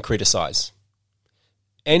People, can criticize.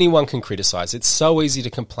 Anyone can criticize. It's so easy to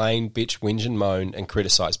complain, bitch, whinge and moan and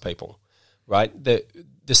criticize people, right? The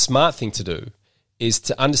smart thing to do is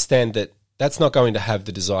to understand that that's not going to have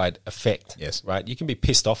the desired effect. Yes. Right? You can be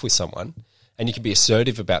pissed off with someone and you can be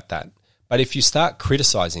assertive about that. But if you start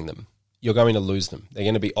criticizing them, you're going to lose them. They're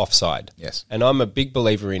going to be offside. Yes. And I'm a big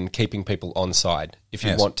believer in keeping people on side if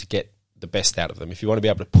you Yes. want to get the best out of them, if you want to be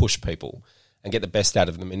able to push people and get the best out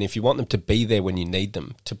of them, and if you want them to be there when you need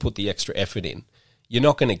them, to put the extra effort in, you're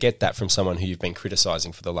not going to get that from someone who you've been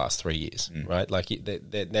criticizing for the last 3 years, right? Like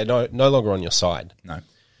they're no longer on your side. No.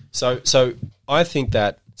 So I think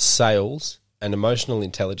that sales and emotional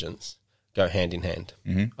intelligence go hand in hand.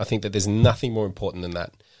 Mm-hmm. I think that there's nothing more important than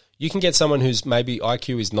that. You can get someone whose maybe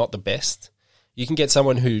IQ is not the best. You can get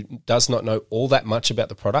someone who does not know all that much about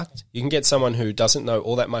the product. You can get someone who doesn't know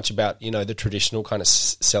all that much about, the traditional kind of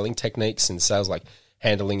selling techniques and sales, like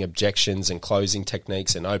handling objections and closing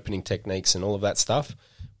techniques and opening techniques and all of that stuff,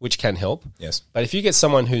 which can help. Yes. But if you get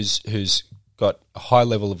someone who's got a high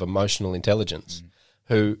level of emotional intelligence,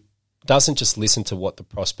 who doesn't just listen to what the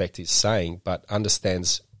prospect is saying, but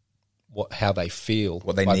understands how they feel,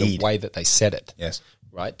 what they by need, the way that they said it. Yes.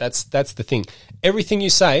 Right? That's the thing. Everything you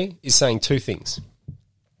say is saying two things: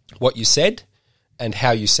 what you said and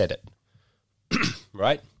how you said it.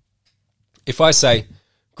 Right? If I say,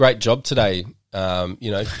 "Great job today,"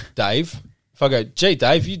 Dave. If I go, "Gee,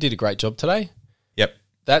 Dave, you did a great job today." Yep.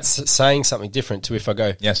 That's saying something different to if I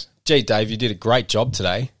go, Yes. "Gee, Dave, you did a great job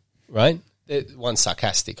today." Right? One's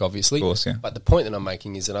sarcastic, obviously. Of course, yeah. But the point that I'm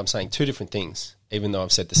making is that I'm saying two different things, even though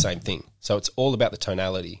I've said the same thing. So it's all about the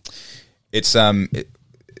tonality. It's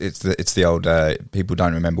the old people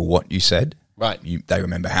don't remember what you said, right? They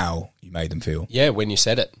remember how you made them feel. Yeah, when you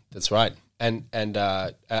said it, that's right. And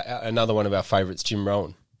another one of our favourites, Jim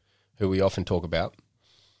Rohn, who we often talk about,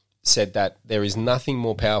 said that there is nothing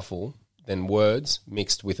more powerful than words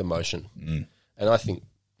mixed with emotion. And I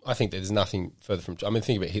think there's nothing further from. I mean,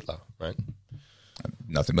 think about Hitler, right?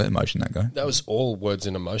 Nothing but emotion, that guy. That was all words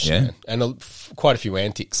and emotion, Yeah. man. And quite a few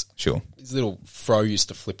antics. Sure. His little fro used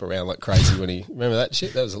to flip around like crazy when he... Remember that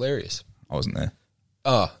shit? That was hilarious. I wasn't there.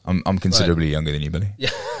 Oh. I'm considerably younger than you, Billy. Yeah.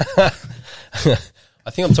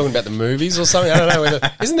 I think I'm talking about the movies or something. I don't know.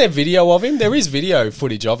 Isn't there video of him? There is video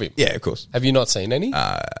footage of him. Yeah, of course. Have you not seen any?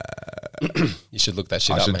 You should look that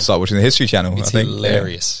shit up, I should man. start watching the History Channel, It's I think.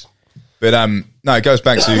 hilarious. Yeah. But no, it goes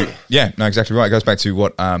back to... Yeah, no, exactly right. It goes back to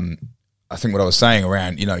what... I think what I was saying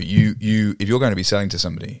around, you if you're going to be selling to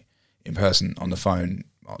somebody in person, on the phone,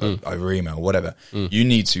 over email, whatever, you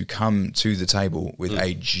need to come to the table with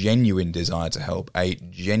a genuine desire to help, a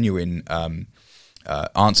genuine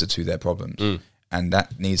answer to their problems. And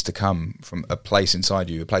that needs to come from a place inside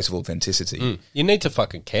you, a place of authenticity. You need to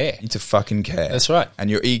fucking care. You need to fucking care. That's right. And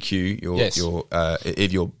your EQ,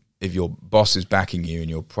 if your boss is backing you and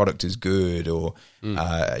your product is good, or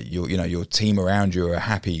your team around you are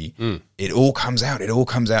happy, it all comes out. It all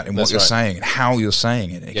comes out in what you're saying and how you're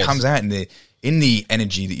saying it. It comes out in the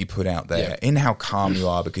energy that you put out there, in how calm you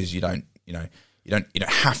are, because you don't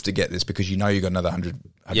have to get this, because you got another 100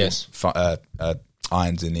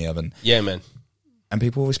 irons in the oven. Yeah, man. And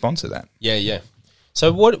people respond to that. Yeah.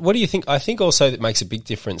 So what do you think? I think also that makes a big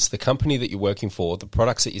difference, the company that you're working for, the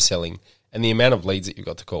products that you're selling, and the amount of leads that you've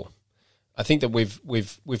got to call. I think that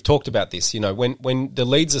we've talked about this. When the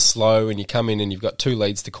leads are slow and you come in and you've got 2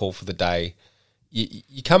 leads to call for the day,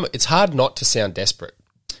 it's hard not to sound desperate.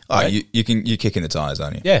 Right? You're kicking the tires,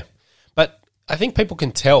 aren't you? Yeah. But I think people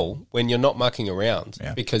can tell when you're not mucking around,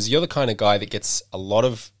 because you're the kind of guy that gets a lot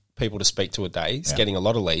of people to speak to a day. He's getting a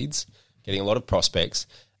lot of leads, getting a lot of prospects,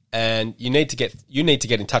 and you need to get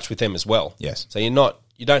in touch with them as well. Yes. So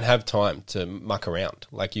you don't have time to muck around.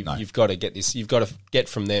 Like you've got to get this. You've got to get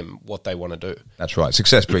from them what they want to do. That's right.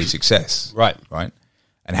 Success breeds success. Right.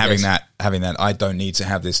 And having that, I don't need to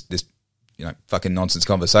have this fucking nonsense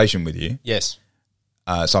conversation with you. Yes.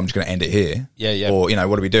 So I'm just going to end it here. Yeah. Or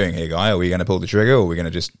what are we doing here, guy? Are we going to pull the trigger, or are we going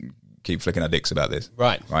to just keep flicking our dicks about this?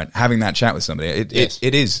 Right. Having that chat with somebody,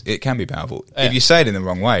 it can be powerful. Yeah. If you say it in the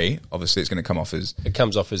wrong way, obviously it's going to come off as... It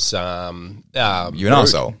comes off as... you're an rude.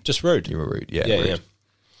 arsehole. Just rude. You were rude. Yeah. Rude.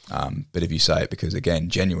 But if you say it because, again,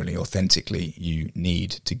 genuinely, authentically, you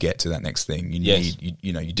need to get to that next thing.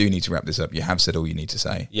 You do need to wrap this up. You have said all you need to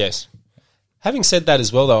say. Yes. Having said that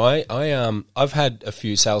as well, though, I've had a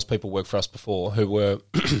few salespeople work for us before who were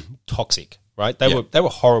toxic. right? They were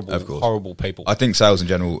horrible, Of course. horrible people. I think sales in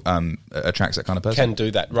general attracts that kind of person. Can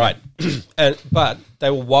do that, right? But they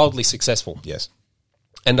were wildly successful. Yes.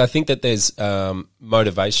 And I think that there's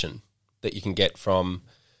motivation that you can get from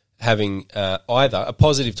having either a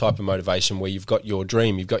positive type of motivation where you've got your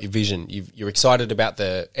dream, you've got your vision, you're excited about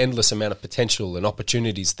the endless amount of potential and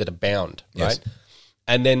opportunities that abound, right? Yes.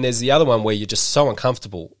 And then there's the other one where you're just so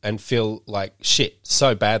uncomfortable and feel like shit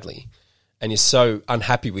so badly, and you're so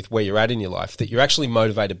unhappy with where you're at in your life that you're actually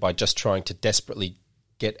motivated by just trying to desperately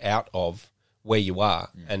get out of where you are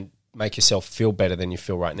and make yourself feel better than you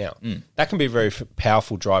feel right now. That can be a very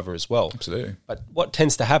powerful driver as well. Absolutely. But what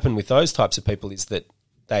tends to happen with those types of people is that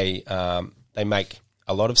they make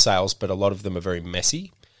a lot of sales, but a lot of them are very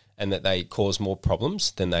messy, and that they cause more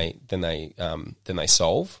problems than they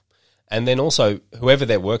solve. And then also, whoever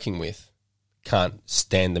they're working with can't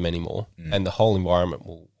stand them anymore, and the whole environment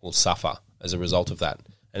will suffer as a result of that.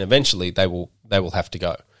 And eventually, they will have to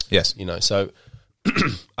go. Yes. So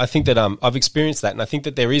I think that I've experienced that, and I think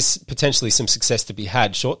that there is potentially some success to be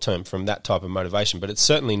had short term from that type of motivation, but it's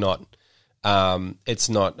certainly not. It's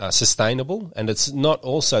not sustainable, and it's not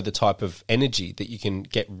also the type of energy that you can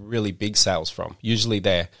get really big sales from. Usually,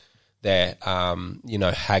 they're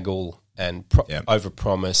haggle and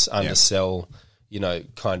overpromise, undersell,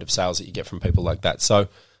 kind of sales that you get from people like that. So,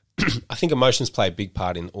 I think emotions play a big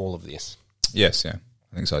part in all of this. Yes, yeah,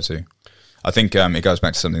 I think so too. I think it goes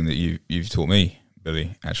back to something that you've taught me,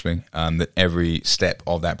 Billy, actually, that every step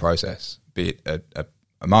of that process, be it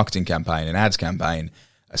a marketing campaign, an ads campaign,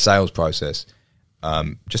 a sales process,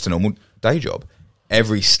 just a normal day job,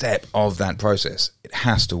 every step of that process, it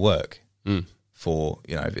has to work for,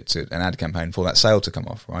 if it's an ad campaign, for that sale to come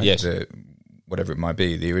off, right? Yes. Whatever it might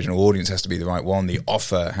be, the original audience has to be the right one, the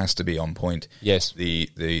offer has to be on point. Yes. The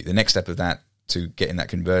next step of that to getting that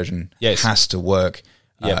conversion Yes. has to work.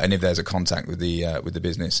 Yep. And if there's a contact with the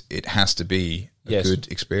business, it has to be a good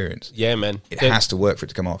experience. Yeah, man. It has to work for it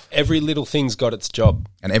to come off. Every little thing's got its job.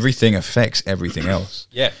 And everything affects everything else.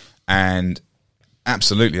 Yeah. And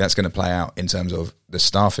absolutely, that's going to play out in terms of the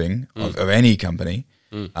staffing of any company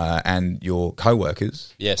and your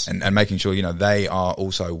co-workers. Yes. And making sure, they are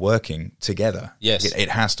also working together. Yes. It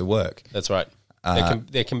has to work. That's right.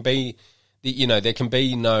 There can be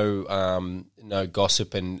no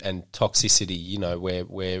gossip and toxicity,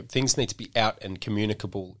 where things need to be out and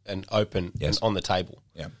communicable and open and on the table.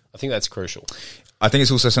 Yeah. I think that's crucial. I think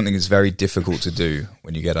it's also something that's very difficult to do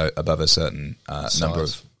when you get above a certain number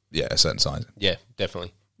of, a certain size. Yeah,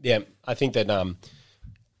 definitely. Yeah, I think that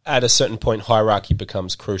at a certain point, hierarchy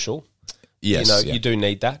becomes crucial. Yes, you do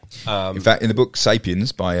need that. In fact, in the book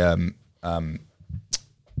 *Sapiens* by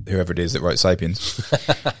whoever it is that wrote *Sapiens*,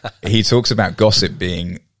 he talks about gossip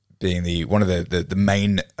being one of the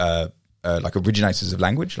main like originators of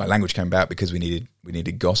language. Like, language came about because we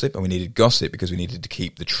needed gossip, and we needed gossip because we needed to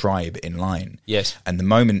keep the tribe in line. Yes. And the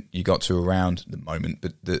moment you got to around by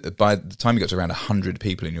the time you got to around 100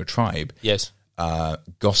 people in your tribe, Yes.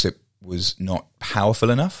 Gossip was not powerful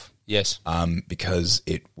enough. Yes. Because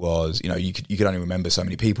it was, you could only remember so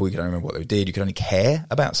many people, you could only remember what they did, you could only care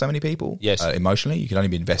about so many people. Yes. Emotionally, you could only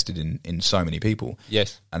be invested in so many people.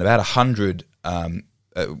 Yes. And about 100, by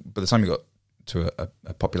the time you got to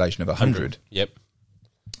a population of 100, Yep.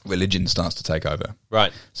 religion starts to take over.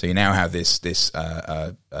 Right. So you now have this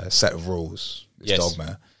set of rules, this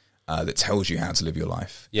dogma that tells you how to live your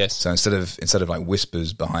life. Yes. So instead of like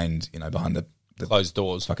whispers behind the Closed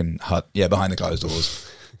doors. fucking hut, behind the closed doors,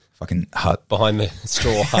 fucking hut Behind the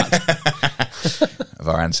straw hut. of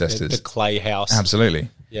our ancestors, the clay house. absolutely.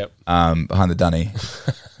 Yep. Behind the dunny,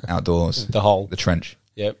 outdoors, The hole. the trench.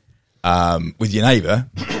 Yep. With your neighbour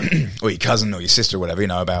or your cousin or your sister or whatever,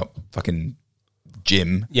 about fucking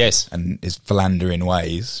Jim. Yes. And his philandering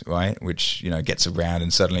ways, right? Which, gets around,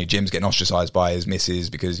 and suddenly Jim's getting ostracised by his missus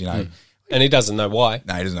because, And he doesn't know why.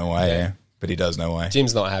 no, he doesn't know why, but he does know why.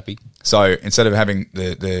 Jim's not happy. So instead of having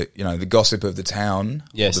the gossip of the town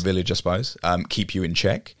Yes. or the village, I suppose, keep you in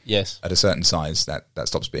check. Yes. At a certain size, that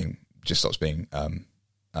stops being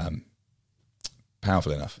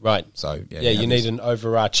powerful enough. Right. So You need an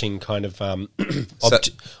overarching kind of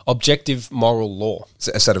objective moral law.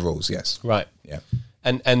 a set of rules. Yes. Right. Yeah.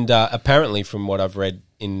 And apparently, from what I've read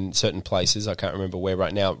in certain places, I can't remember where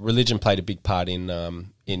right now, religion played a big part in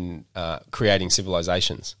creating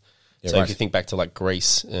civilizations. Yeah, so right. if you think back to like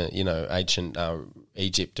Greece, ancient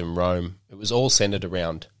Egypt and Rome, it was all centered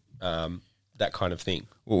around that kind of thing.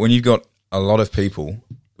 Well, when you've got a lot of people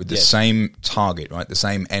with the Yes. same target, right, the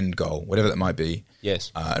same end goal, whatever that might be,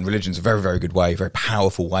 Yes. And religion's a very, very good way, very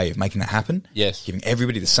powerful way of making that happen. Yes. Giving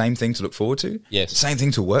everybody the same thing to look forward to. Yes. The same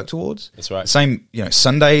thing to work towards. That's right. The same,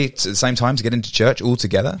 Sunday at the same time to get into church all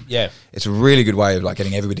together. Yeah. It's a really good way of like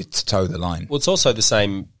getting everybody to toe the line. Well, it's also the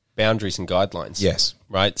same boundaries and guidelines. Yes.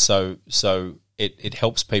 Right. So it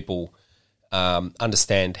helps people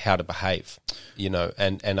understand how to behave,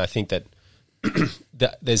 and I think that,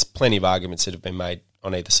 there's plenty of arguments that have been made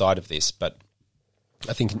on either side of this, but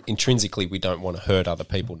I think intrinsically we don't want to hurt other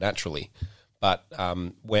people naturally. But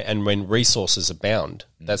when resources abound,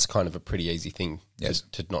 that's kind of a pretty easy thing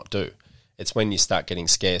to not do. It's when you start getting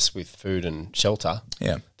scarce with food and shelter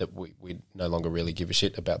that we no longer really give a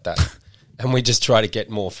shit about that. And we just try to get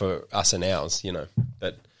more for us and ours,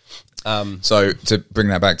 But so to bring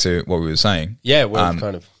that back to what we were saying,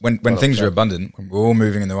 kind of when things are abundant, when we're all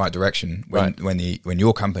moving in the right direction, when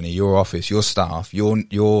your company, your office, your staff,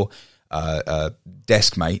 your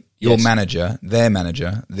desk mate, your manager, their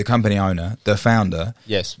manager, the company owner, the founder,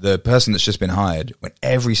 the person that's just been hired, when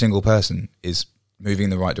every single person is moving in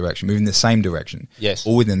the right direction, moving in the same direction,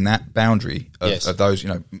 all within that boundary of those,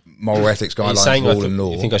 moral ethics guidelines, rule and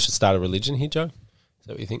law. You think I should start a religion here, Joe? Is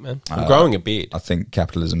that what you think, man? I'm growing a beard. I think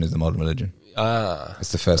capitalism is the modern religion.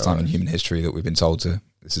 It's the first time in human history that we've been told to.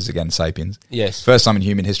 This is again Sapiens. Yes. First time in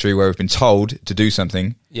human history where we've been told to do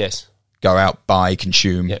something. Yes. Go out, buy,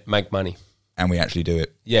 consume. Make money. And we actually do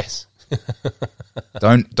it. Yes.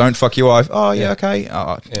 Don't fuck your wife. Oh yeah, okay.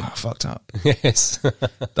 I fucked up. Yes.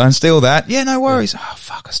 Don't steal that. Yeah, no worries. Oh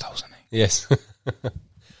fuck, I stole something. Yes.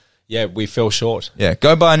 Yeah, we fell short. Yeah,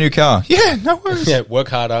 go buy a new car. Yeah, no worries. Yeah, work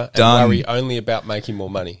harder and worry only about making more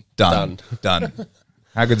money. Done.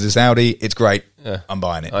 How good is this Audi? It's great. I'm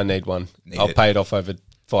buying it. I need one. I'll pay it off over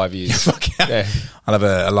 5 years. Yeah. I'll have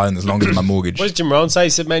a loan that's longer than my mortgage. What does Jim Rohn say? He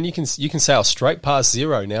said, man, you can sail straight past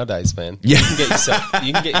zero nowadays, man. Yeah.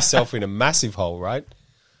 You can get yourself in a massive hole, right?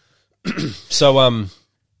 So,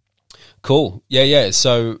 cool. Yeah.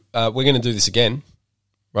 So, we're going to do this again,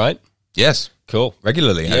 right? Yes. Cool.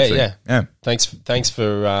 Regularly, actually. Yeah. Thanks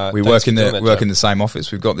for we work in the same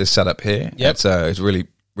office. We've got this set up here. Yep. It's a really,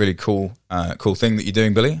 really cool thing that you're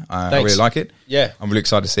doing, Billy. I really like it. Yeah. I'm really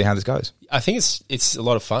excited to see how this goes. I think it's a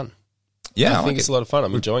lot of fun. Yeah, I think it's a lot of fun.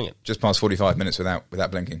 I'm enjoying it. Just past 45 minutes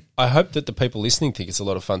without blinking. I hope that the people listening think it's a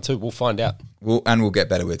lot of fun too. We'll find out. We'll get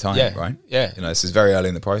better with time, right? Yeah. This is very early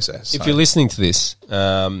in the process. If you're listening to this,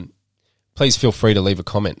 please feel free to leave a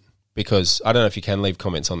comment, because I don't know if you can leave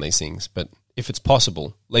comments on these things, but if it's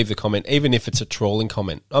possible, leave the comment, even if it's a trolling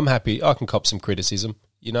comment. I'm happy. I can cop some criticism.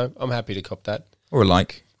 I'm happy to cop that. Or a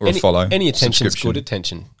like, or a follow. Any attention is good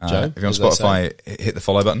attention, Joe. If you're on Spotify, hit the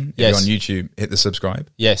follow button. Yes. If you're on YouTube, hit the subscribe.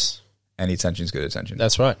 Yes. Any attention is good attention.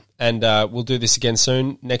 That's right. And we'll do this again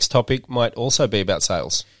soon. Next topic might also be about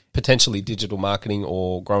sales, potentially digital marketing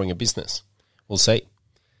or growing a business. We'll see.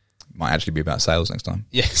 Might actually be about sales next time.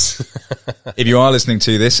 Yes. If you are listening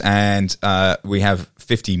to this and we have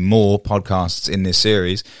 50 more podcasts in this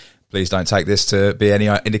series, please don't take this to be any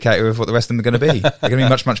indicator of what the rest of them are going to be. They're going to be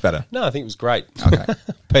much, much better. No, I think it was great. Okay.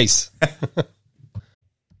 Peace.